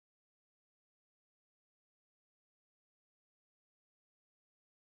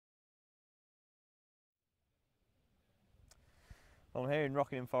I'm here in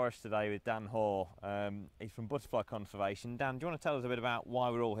Rockingham Forest today with Dan Hoare. He's from Butterfly Conservation. Dan, do you want to tell us a bit about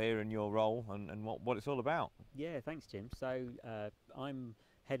why we're all here and your role and what it's all about? Yeah, thanks Jim. So I'm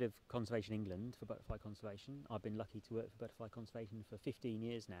head of Conservation England for Butterfly Conservation. I've been lucky to work for Butterfly Conservation for 15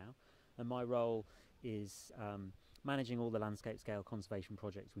 years now, and my role is managing all the landscape scale conservation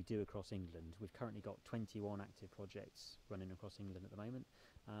projects we do across England. We've currently got 21 active projects running across England at the moment,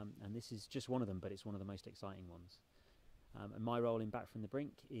 and this is just one of them, but it's one of the most exciting ones. And my role in Back from the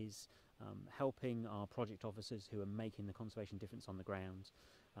Brink is helping our project officers who are making the conservation difference on the ground,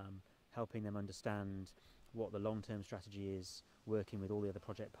 helping them understand what the long-term strategy is, working with all the other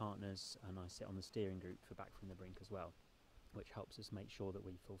project partners, and I sit on the steering group for Back from the Brink as well, which helps us make sure that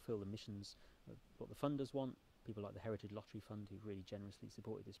we fulfil the missions of what the funders want, people like the Heritage Lottery Fund who've really generously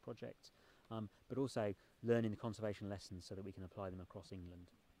supported this project, but also learning the conservation lessons so that we can apply them across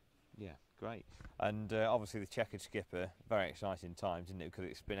England. Yeah, great. And obviously the checkered skipper, very exciting times, isn't it? Because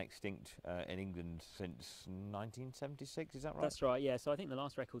it's been extinct in England since 1976, is that right? That's right, yeah. So I think the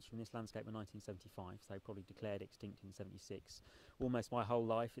last records from this landscape were 1975, so they probably declared extinct in 76. Almost my whole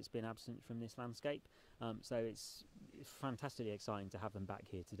life it's been absent from this landscape, so it's fantastically exciting to have them back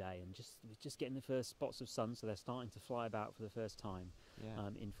here today and just getting the first spots of sun, so they're starting to fly about for the first time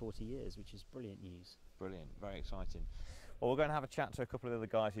in 40 years, which is brilliant news. Brilliant, very exciting. Well, we're going to have a chat to a couple of other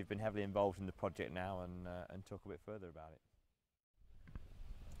guys who've been heavily involved in the project now and talk a bit further about it.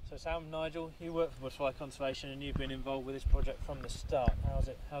 So Sam, Nigel, you work for Butterfly Conservation and you've been involved with this project from the start.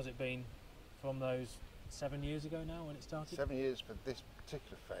 How's it been from those 7 years ago now when it started? 7 years for this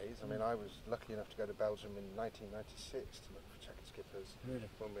particular phase. I mean, I was lucky enough to go to Belgium in 1996 to look for checkered skippers. Really?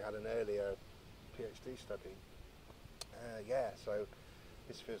 When we had an earlier PhD study. So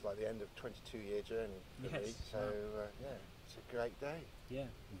this feels like the end of a 22-year journey for me. So yeah, it's a great day. Yeah.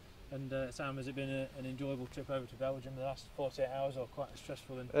 And Sam, has it been an enjoyable trip over to Belgium the last 48 hours, or quite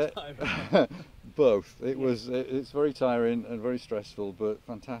stressful and tiring? Both. It's very tiring and very stressful, but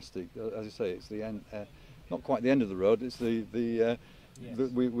fantastic. As I say, it's the end. Not quite the end of the road. It's we're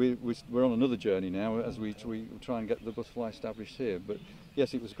on another journey now as we try and get the butterfly established here. But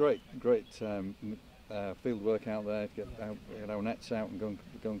yes, it was great field work out there, get our nets out and go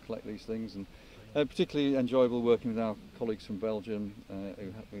and collect these things, and particularly enjoyable working with our colleagues from Belgium.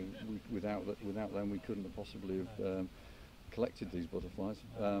 Without them we couldn't have possibly have collected these butterflies.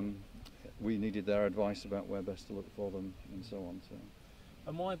 We needed their advice about where best to look for them and so on. So.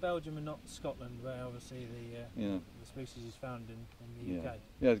 And why Belgium and not Scotland, where obviously the species is found in the UK?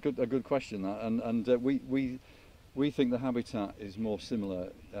 Yeah, a good question that, and we think the habitat is more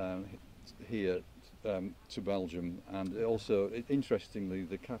similar here to Belgium, and also interestingly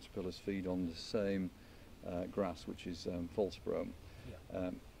the caterpillars feed on the same grass, which is false brome.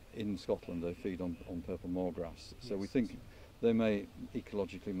 In Scotland they feed on purple moorgrass, so we think they may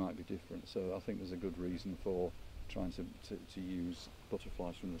ecologically might be different, so I think there's a good reason for trying to use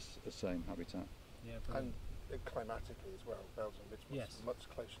butterflies from the same habitat. Yeah, and climatically as well, Belgium is much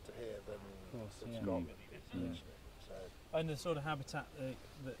closer to here than Scotland. So. And the sort of habitat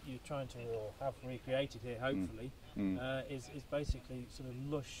that you're trying to have recreated here, hopefully, is basically sort of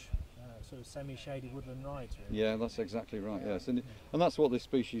lush, sort of semi-shaded woodland rides. Really. Yeah, that's exactly right. Yes, and that's what this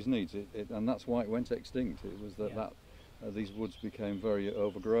species needs, and that's why it went extinct. It was that these woods became very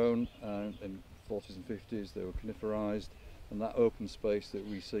overgrown in 40s and 50s. They were coniferised, and that open space that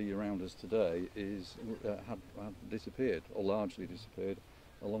we see around us today had disappeared, or largely disappeared,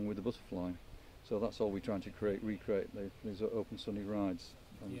 along with the butterfly. So that's all we're trying to recreate these open sunny rides.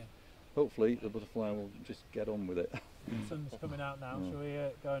 And hopefully the butterfly will just get on with it. The sun's coming out now. Shall we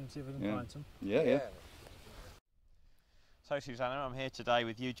go and see if we can find some? Yeah. So Susanna, I'm here today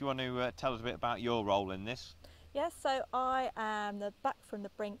with you. Do you want to tell us a bit about your role in this? Yes, so I am the Back from the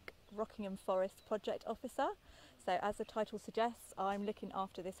Brink Rockingham Forest project officer. So as the title suggests, I'm looking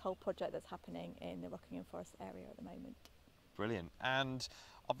after this whole project that's happening in the Rockingham Forest area at the moment. Brilliant. And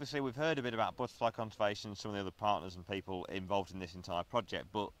obviously we've heard a bit about butterfly conservation, some of the other partners and people involved in this entire project,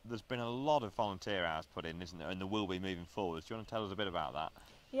 but there's been a lot of volunteer hours put in, isn't there, and there will be moving forward. Do you want to tell us a bit about that?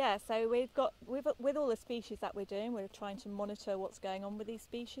 Yeah, so with all the species that we're doing, we're trying to monitor what's going on with these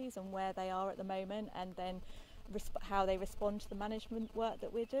species and where they are at the moment, and then how they respond to the management work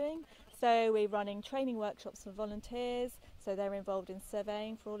that we're doing. So we're running training workshops for volunteers, so they're involved in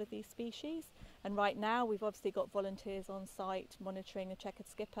surveying for all of these species. And right now we've obviously got volunteers on site monitoring the checkered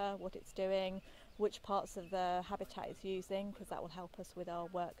skipper, what it's doing, which parts of the habitat it's using, because that will help us with our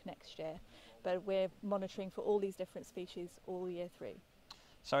work next year. But we're monitoring for all these different species all year through.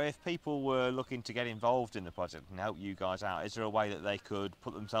 So if people were looking to get involved in the project and help you guys out, is there a way that they could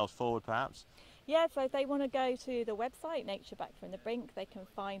put themselves forward perhaps? Yeah, so if they want to go to the website, Nature Back from the Brink, they can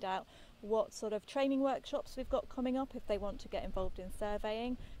find out what sort of training workshops we've got coming up if they want to get involved in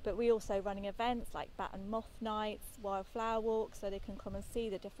surveying. But we also running events like bat and moth nights, wildflower walks, so they can come and see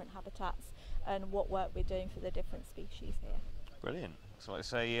the different habitats and what work we're doing for the different species here. Brilliant. So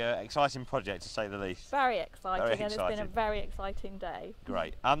it's a exciting project to say the least. Very exciting, Very and it's been a very exciting day.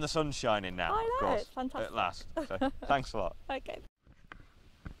 Great. And the sun's shining now, I know, of course, it's fantastic. at last. So thanks a lot. Okay.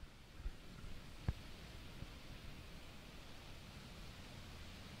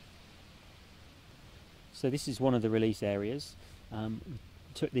 So this is one of the release areas. We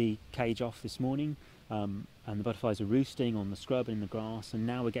took the cage off this morning, and the butterflies are roosting on the scrub and in the grass, and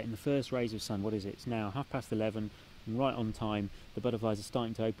now we're getting the first rays of sun. What is it? It's now 11:30, and right on time. The butterflies are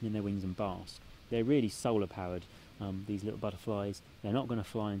starting to open in their wings and bask. They're really solar powered, these little butterflies. They're not going to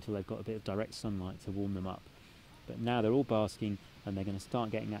fly until they've got a bit of direct sunlight to warm them up. But now they're all basking and they're going to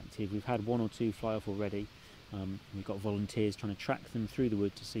start getting active. We've had 1 or 2 fly off already. We've got volunteers trying to track them through the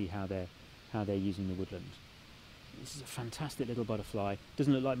wood to see how they're using the woodland. This is a fantastic little butterfly.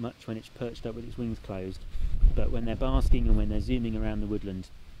 Doesn't look like much when it's perched up with its wings closed, but when they're basking and when they're zooming around the woodland,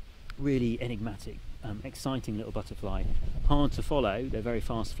 really enigmatic, exciting little butterfly. Hard to follow, they're very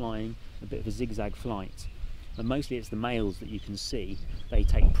fast flying, a bit of a zigzag flight. And mostly it's the males that you can see. They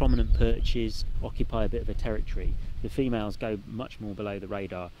take prominent perches, occupy a bit of a territory. The females go much more below the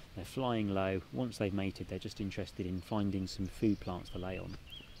radar. They're flying low. Once they've mated, they're just interested in finding some food plants to lay on.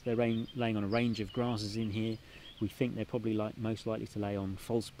 So they're laying on a range of grasses in here. We think they're probably most likely to lay on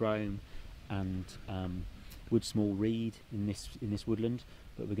false brome and wood small reed in this woodland.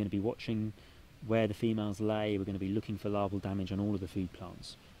 But we're going to be watching where the females lay. We're going to be looking for larval damage on all of the food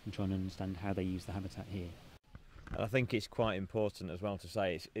plants and trying to understand how they use the habitat here. And I think it's quite important as well to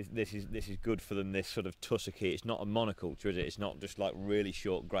say this is good for them. This sort of tussocky. It's not a monoculture, is it? It's not just like really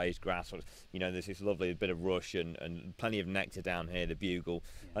short grazed grass. There's this lovely bit of rush and plenty of nectar down here, the bugle,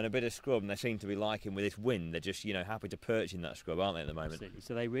 and a bit of scrub. And they seem to be liking with this wind. They're just happy to perch in that scrub, aren't they, at the moment? Absolutely.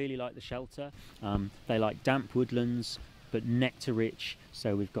 So they really like the shelter. They like damp woodlands, but nectar rich.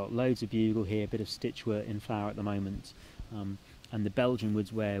 So we've got loads of bugle here, a bit of stitchwort in flower at the moment, and the Belgian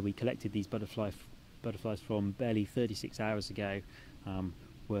woods where we collected these butterflies from barely 36 hours ago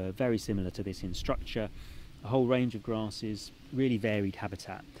were very similar to this in structure. A whole range of grasses, really varied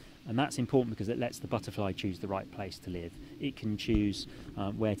habitat, and that's important because it lets the butterfly choose the right place to live. It can choose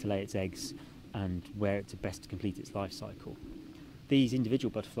where to lay its eggs and where to best complete its life cycle. These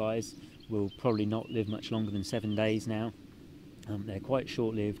individual butterflies will probably not live much longer than 7 days now. They're quite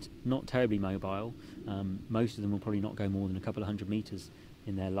short-lived, not terribly mobile. Most of them will probably not go more than a couple of 100 metres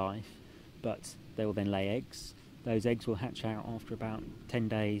in their life, but they will then lay eggs. Those eggs will hatch out after about 10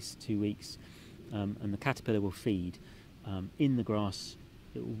 days, 2 weeks, and the caterpillar will feed in the grass.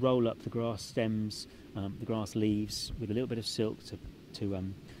 It will roll up the grass stems, the grass leaves with a little bit of silk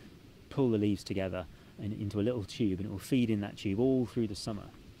to pull the leaves together and into a little tube, and it will feed in that tube all through the summer.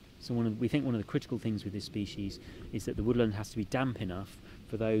 So we think one of the critical things with this species is that the woodland has to be damp enough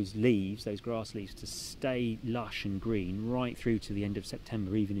for those leaves, those grass leaves, to stay lush and green right through to the end of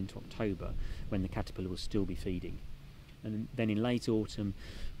September, even into October, when the caterpillar will still be feeding. And then in late autumn,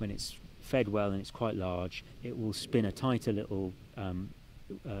 when it's fed well and it's quite large, it will spin a tighter little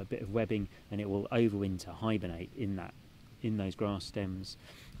bit of webbing, and it will overwinter, hibernate in those grass stems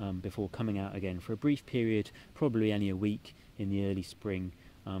before coming out again for a brief period, probably only a week in the early spring,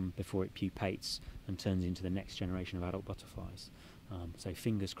 before it pupates and turns into the next generation of adult butterflies. So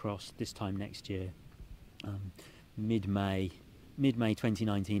fingers crossed, this time next year, mid-May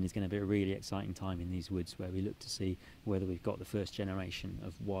 2019 is going to be a really exciting time in these woods, where we look to see whether we've got the first generation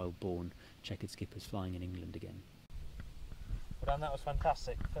of wild-born checkered skippers flying in England again. Well, Dan, that was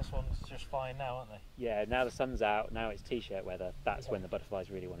fantastic. This one's just flying now, aren't they? Yeah, now the sun's out, now it's t-shirt weather, that's when the butterflies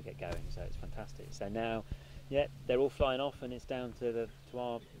really want to get going, so it's fantastic. So now, yeah, they're all flying off, and it's down to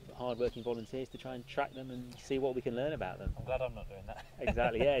our hard-working volunteers to try and track them and see what we can learn about them. I'm glad I'm not doing that.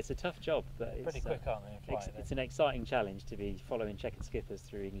 Exactly, yeah, it's a tough job, but it's pretty quick, aren't they, in flight? It's an exciting challenge to be following checkered skippers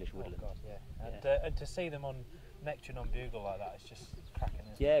through English woodland. Oh God, and to see them on nectaring on bugle like that, it's just cracking,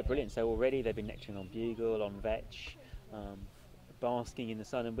 isn't it? Yeah, brilliant. So already they've been nectaring on bugle, on vetch, basking in the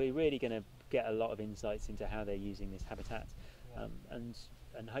sun, and we're really going to get a lot of insights into how they're using this habitat,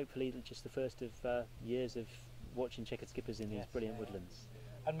 and hopefully just the first of years of watching checkered skippers in these brilliant woodlands.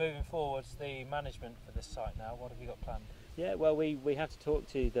 And moving forwards, the management for this site now, what have you got planned? Yeah, well, we have to talk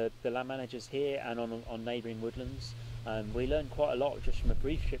to the land managers here and on neighbouring woodlands. We learned quite a lot just from a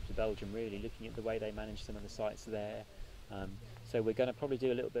brief trip to Belgium, really, looking at the way they manage some of the sites there. So we're going to probably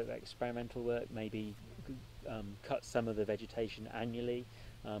do a little bit of experimental work, maybe cut some of the vegetation annually,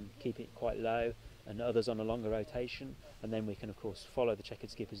 keep it quite low, and others on a longer rotation, and then we can of course follow the checkered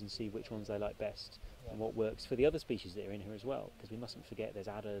skippers and see which ones they like best and what works for the other species that are in here as well, because we mustn't forget there's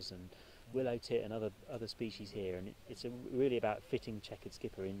adders and willow tit and other species here, and it's really about fitting checkered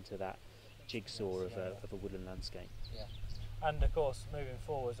skipper into that jigsaw of a woodland landscape. Yeah. And of course, moving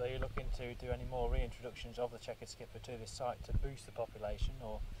forwards, are you looking to do any more reintroductions of the checkered skipper to this site to boost the population,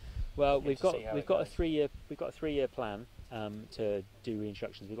 or? Well, we've got a 3-year plan to do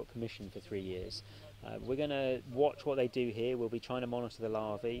reintroductions. We've got permission for 3 years. We're going to watch what they do here. We'll be trying to monitor the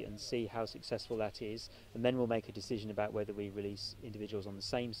larvae and see how successful that is, and then we'll make a decision about whether we release individuals on the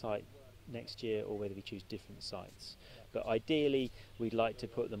same site next year or whether we choose different sites. But ideally, we'd like to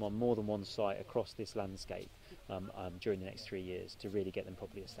put them on more than one site across this landscape during the next 3 years to really get them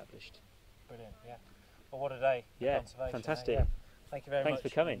properly established. Brilliant, yeah. Well, what a day. Yeah, Conservation, fantastic. Yeah. Thank you very much. Thanks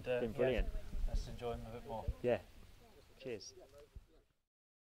for coming. And, Been brilliant. Let's enjoy them a bit more. Yeah. Cheers.